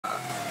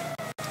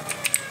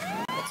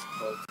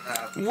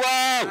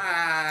Whoa!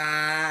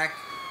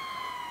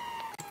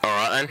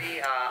 Alright then. We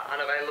are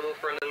unavailable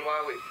for a little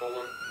while. We've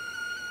fallen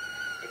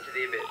into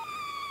the abyss.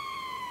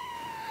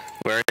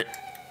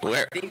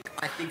 Where?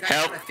 I think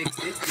Help! I fix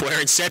this. We're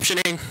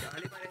inceptioning. The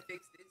only way to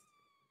fix this.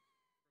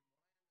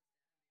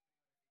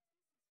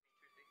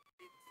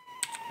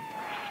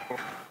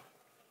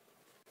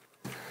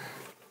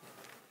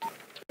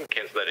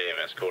 Cancel that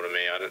EMS call to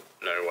me. I don't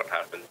know what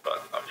happened,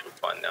 but I feel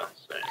fine now.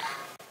 So.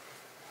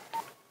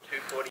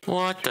 240.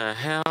 What the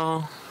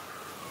hell?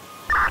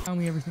 Tell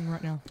me everything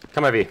right now.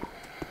 Come over here.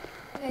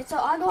 Okay, so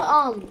I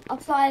got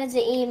applied as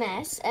an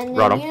EMS, and then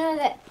Right on. you know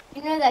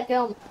that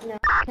girl,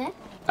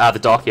 The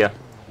doc, yeah.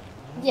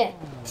 yeah,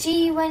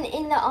 she went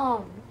in the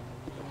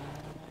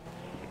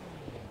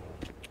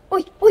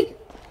Oi, oi,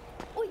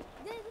 oi!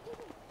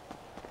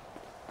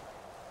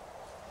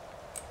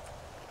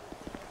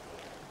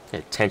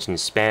 Attention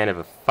span of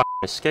a fucking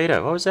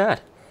mosquito. What was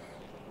that?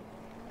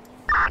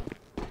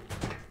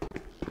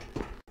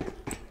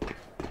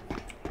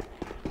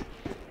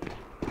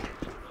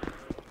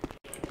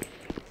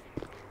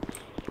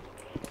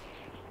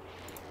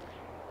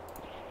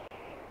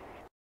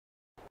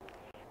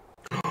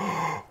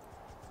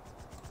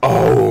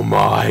 Oh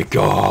my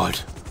god.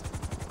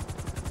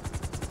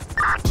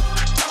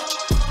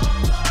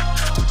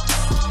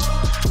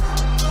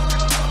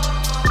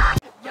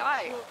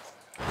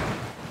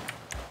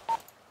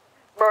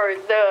 Bro,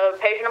 the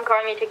patient I'm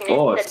currently taking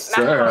Oh, in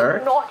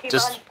sir.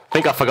 Just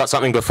think I forgot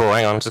something before.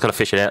 Hang on, I'm just gotta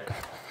fish it out.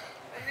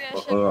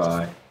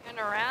 Alright.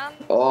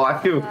 Oh, I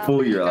feel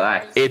fully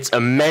relaxed. It's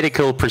a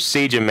medical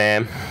procedure,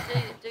 ma'am.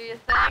 Do your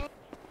thing.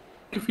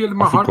 I feel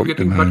my heart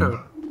getting better.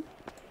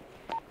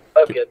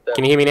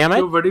 Can you hear me now, Thank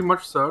you mate? very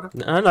much, sir.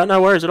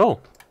 No worries at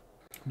all.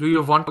 Do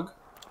you want a hug?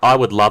 I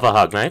would love a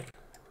hug, mate.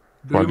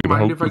 Do you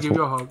mind if I give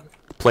you a hug?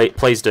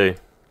 Please do.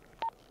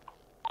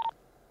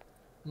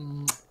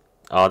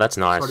 Oh, that's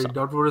nice. Sorry,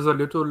 that was a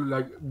little,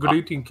 like,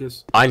 greeting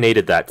kiss. I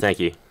needed that, thank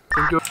you.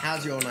 Thank you.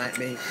 How's your night,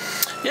 mate?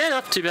 Yeah,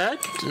 not too bad.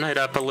 Made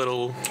up a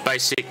little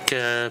basic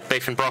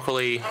beef and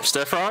broccoli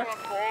stir fry.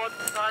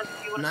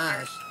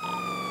 Nice.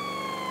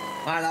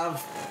 I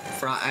love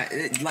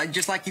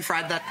just like you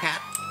fried that cat.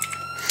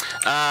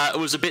 It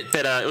was a bit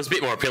better. It was a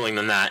bit more appealing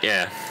than that,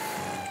 yeah.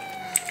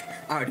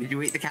 Oh, did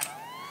you eat the cat?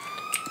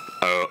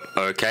 Oh,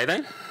 okay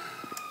then.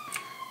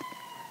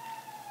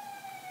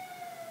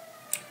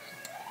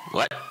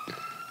 What?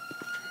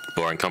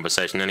 Boring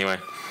conversation anyway.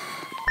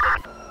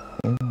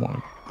 Oh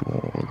my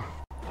god.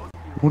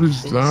 What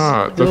is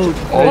that? That's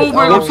Oh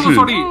my god, I'm so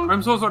sorry.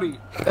 I'm so sorry.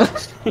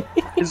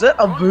 Is that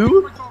a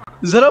boo?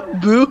 Is that a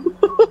boo?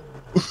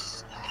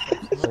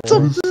 That's a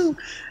boo.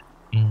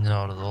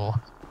 Not at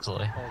all,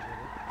 actually.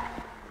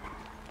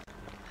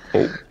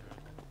 Oh.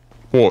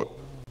 What?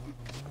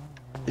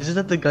 Isn't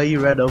that the guy you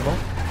ran over?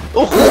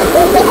 Oh!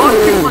 Don't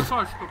kick my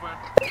sauce, stupid.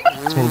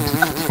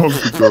 Time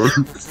to go.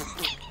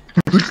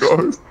 The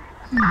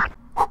guy.